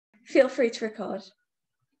Feel free to record.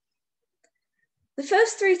 The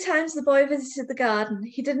first 3 times the boy visited the garden,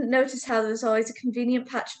 he didn't notice how there was always a convenient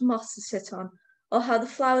patch of moss to sit on, or how the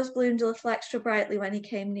flowers bloomed a little extra brightly when he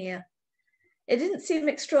came near. It didn't seem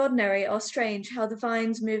extraordinary or strange how the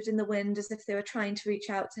vines moved in the wind as if they were trying to reach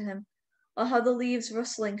out to him, or how the leaves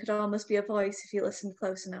rustling could almost be a voice if he listened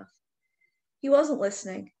close enough. He wasn't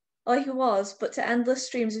listening, or he was, but to endless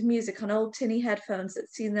streams of music on old tinny headphones that'd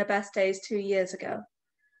seen their best days 2 years ago.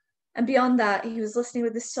 And beyond that, he was listening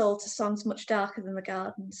with his soul to songs much darker than the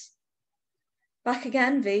garden's. Back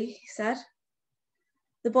again, V, he said.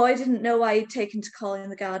 The boy didn't know why he'd taken to calling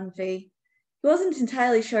the garden V. He wasn't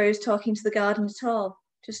entirely sure he was talking to the garden at all,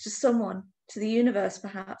 just to someone, to the universe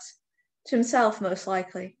perhaps, to himself most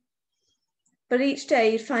likely. But each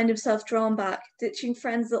day he'd find himself drawn back, ditching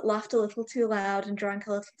friends that laughed a little too loud and drank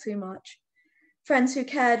a little too much, friends who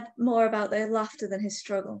cared more about their laughter than his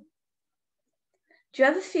struggle. Do you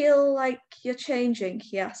ever feel like you're changing?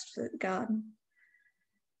 He asked for the garden.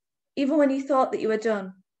 Even when you thought that you were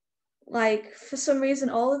done. Like, for some reason,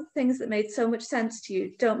 all of the things that made so much sense to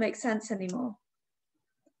you don't make sense anymore.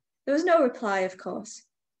 There was no reply, of course.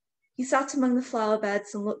 He sat among the flower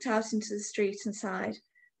beds and looked out into the street and sighed,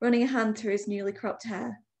 running a hand through his newly cropped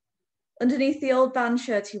hair. Underneath the old band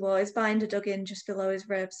shirt he wore, his binder dug in just below his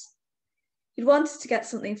ribs. He'd wanted to get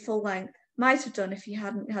something full length. Might have done if he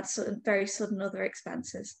hadn't had very sudden other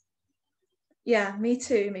expenses. Yeah, me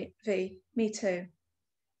too, V, me too,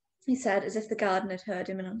 he said, as if the garden had heard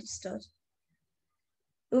him and understood.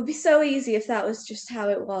 It would be so easy if that was just how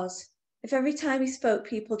it was, if every time he spoke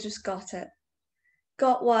people just got it.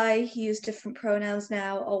 Got why he used different pronouns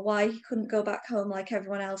now, or why he couldn't go back home like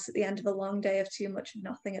everyone else at the end of a long day of too much of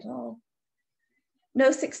nothing at all. No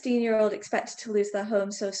 16-year-old expected to lose their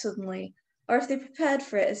home so suddenly, or if they prepared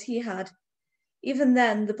for it as he had. Even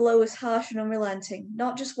then, the blow was harsh and unrelenting,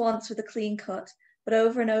 not just once with a clean cut, but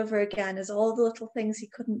over and over again as all the little things he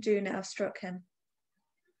couldn't do now struck him.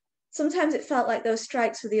 Sometimes it felt like those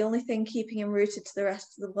strikes were the only thing keeping him rooted to the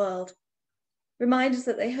rest of the world. Reminders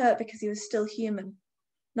that they hurt because he was still human,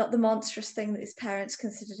 not the monstrous thing that his parents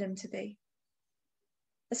considered him to be.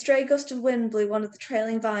 A stray gust of wind blew one of the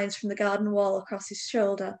trailing vines from the garden wall across his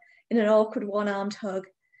shoulder in an awkward one-armed hug,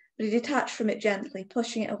 but he detached from it gently,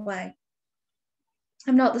 pushing it away.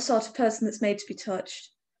 I'm not the sort of person that's made to be touched.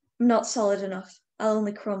 I'm not solid enough. I'll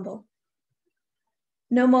only crumble.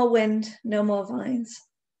 No more wind, no more vines.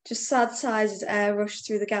 Just sad sighs as air rushed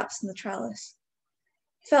through the gaps in the trellis.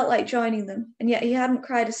 He felt like joining them, and yet he hadn't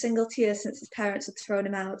cried a single tear since his parents had thrown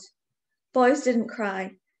him out. Boys didn't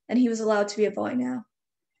cry, and he was allowed to be a boy now.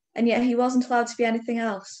 And yet he wasn't allowed to be anything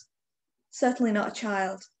else. Certainly not a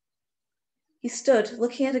child. He stood,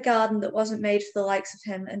 looking at a garden that wasn't made for the likes of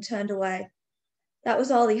him, and turned away. That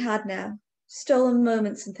was all he had now, stolen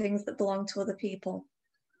moments and things that belonged to other people.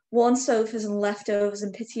 Worn sofas and leftovers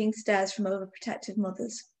and pitying stares from overprotective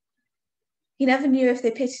mothers. He never knew if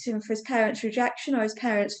they pitied him for his parents' rejection or his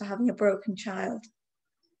parents for having a broken child.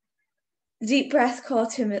 The deep breath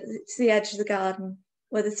caught him to the edge of the garden,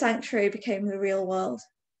 where the sanctuary became the real world.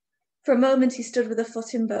 For a moment he stood with a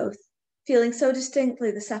foot in both, feeling so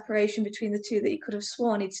distinctly the separation between the two that he could have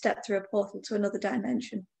sworn he'd stepped through a portal to another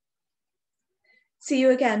dimension. See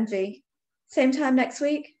you again, V. Same time next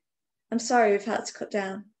week? I'm sorry we've had to cut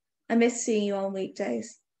down. I miss seeing you on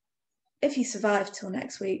weekdays. If he survived till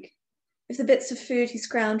next week. If the bits of food he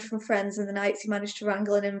scrounged from friends and the nights he managed to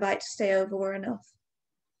wrangle an invite to stay over were enough.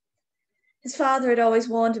 His father had always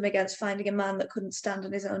warned him against finding a man that couldn't stand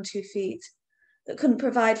on his own 2 feet, that couldn't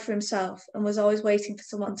provide for himself and was always waiting for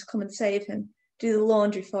someone to come and save him, do the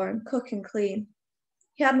laundry for him, cook and clean.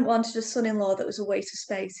 He hadn't wanted a son-in-law that was a waste of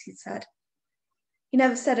space, he'd said. He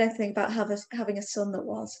never said anything about having a son that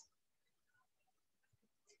was.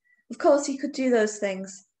 Of course he could do those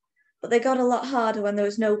things, but they got a lot harder when there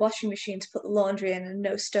was no washing machine to put the laundry in and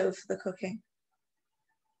no stove for the cooking.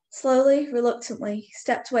 Slowly, reluctantly, he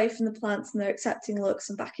stepped away from the plants and their accepting looks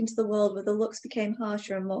and back into the world where the looks became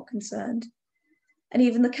harsher and more concerned. And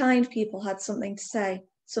even the kind people had something to say,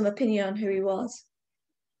 some opinion on who he was.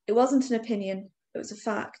 It wasn't an opinion, it was a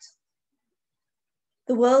fact.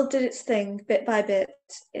 The world did its thing, bit by bit.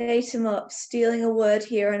 It ate him up, stealing a word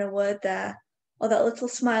here and a word there, or that little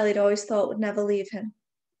smile he'd always thought would never leave him.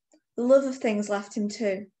 The love of things left him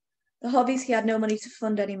too. The hobbies he had no money to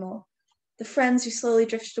fund anymore. The friends who slowly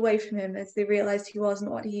drifted away from him as they realised he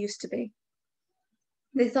wasn't what he used to be.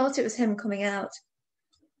 They thought it was him coming out.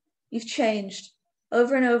 You've changed.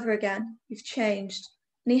 Over and over again, you've changed.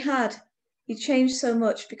 And he had. He'd changed so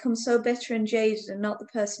much, become so bitter and jaded and not the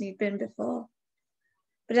person he'd been before.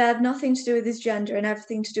 But it had nothing to do with his gender and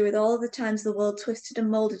everything to do with all of the times the world twisted and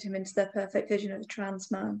moulded him into their perfect vision of a trans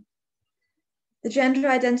man. The gender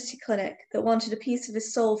identity clinic that wanted a piece of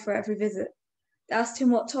his soul for every visit, that asked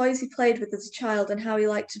him what toys he played with as a child and how he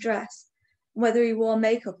liked to dress, and whether he wore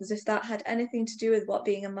makeup as if that had anything to do with what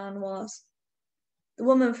being a man was. The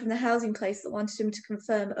woman from the housing place that wanted him to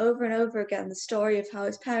confirm over and over again the story of how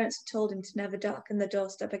his parents had told him to never darken their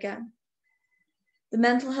doorstep again. The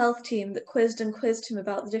mental health team that quizzed and quizzed him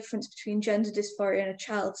about the difference between gender dysphoria and a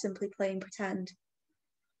child simply playing pretend.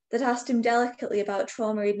 That asked him delicately about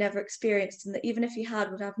trauma he'd never experienced and that even if he had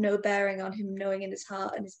would have no bearing on him knowing in his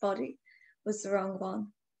heart and his body was the wrong one.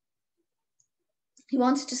 He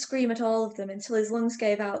wanted to scream at all of them until his lungs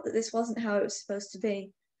gave out that this wasn't how it was supposed to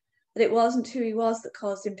be, that it wasn't who he was that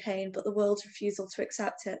caused him pain, but the world's refusal to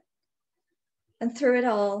accept it. And through it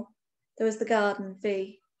all, there was the garden,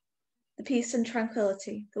 V. The peace and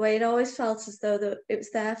tranquility, the way he'd always felt as though it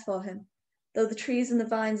was there for him, though the trees and the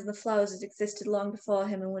vines and the flowers had existed long before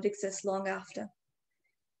him and would exist long after.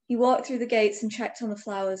 He walked through the gates and checked on the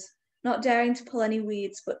flowers, not daring to pull any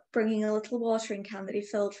weeds, but bringing a little watering can that he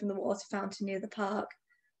filled from the water fountain near the park.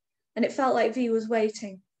 And it felt like V was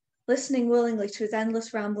waiting, listening willingly to his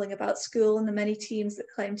endless rambling about school and the many teams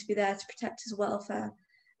that claimed to be there to protect his welfare,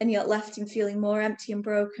 and yet left him feeling more empty and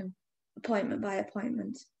broken, appointment by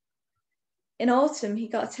appointment. In autumn, he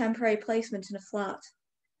got a temporary placement in a flat,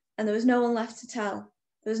 and there was no one left to tell.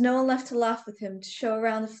 There was no one left to laugh with him, to show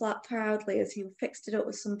around the flat proudly as he fixed it up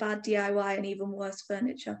with some bad DIY and even worse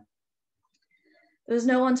furniture. There was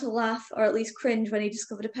no one to laugh, or at least cringe, when he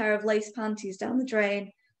discovered a pair of lace panties down the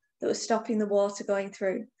drain that was stopping the water going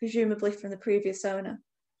through, presumably from the previous owner.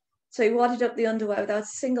 So he wadded up the underwear without a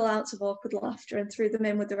single ounce of awkward laughter and threw them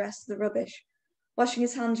in with the rest of the rubbish, washing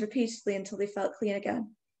his hands repeatedly until they felt clean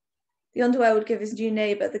again. The underwear would give his new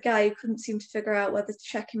neighbour, the guy who couldn't seem to figure out whether to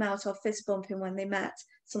check him out or fist bump him when they met,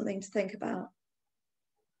 something to think about.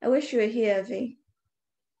 I wish you were here, V.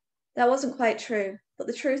 That wasn't quite true, but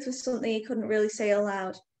the truth was something he couldn't really say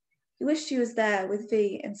aloud. He wished he was there with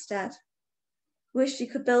V instead. He wished he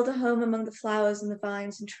could build a home among the flowers and the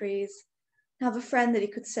vines and trees, and have a friend that he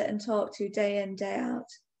could sit and talk to day in, day out,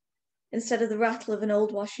 instead of the rattle of an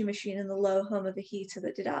old washing machine and the low hum of a heater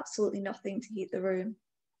that did absolutely nothing to heat the room.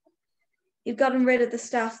 He'd gotten rid of the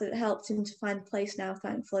staff that had helped him to find a place now,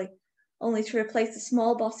 thankfully, only to replace a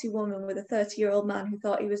small bossy woman with a 30-year-old man who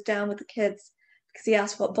thought he was down with the kids because he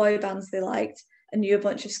asked what boy bands they liked and knew a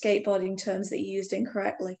bunch of skateboarding terms that he used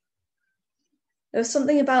incorrectly. There was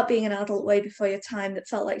something about being an adult way before your time that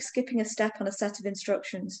felt like skipping a step on a set of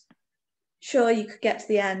instructions. Sure, you could get to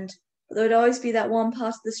the end, but there would always be that one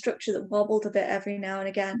part of the structure that wobbled a bit every now and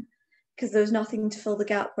again, because there was nothing to fill the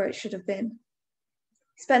gap where it should have been.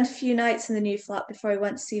 He spent a few nights in the new flat before he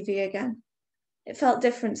went to see V again. It felt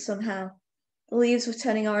different somehow. The leaves were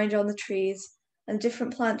turning orange on the trees, and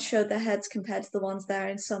different plants showed their heads compared to the ones there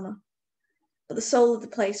in summer. But the soul of the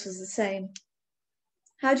place was the same.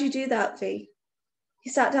 How'd you do that, V? He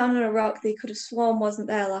sat down on a rock that he could have sworn wasn't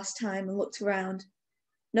there last time and looked around.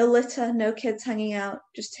 No litter, no kids hanging out,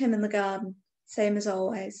 just him in the garden, same as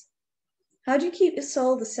always. How do you keep your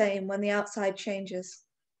soul the same when the outside changes?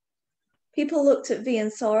 People looked at V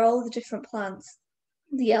and saw all the different plants,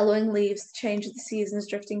 the yellowing leaves, the change of the seasons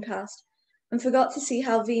drifting past, and forgot to see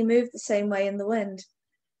how V moved the same way in the wind,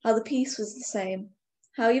 how the peace was the same,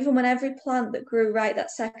 how even when every plant that grew right that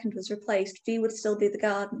second was replaced, V would still be the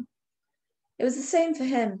garden. It was the same for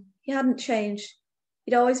him. He hadn't changed.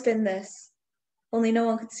 He'd always been this, only no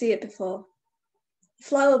one could see it before. A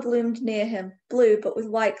flower bloomed near him, blue but with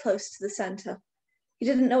white close to the centre. He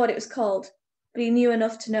didn't know what it was called, but he knew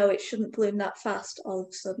enough to know it shouldn't bloom that fast all of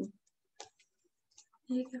a sudden.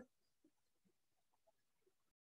 There you go.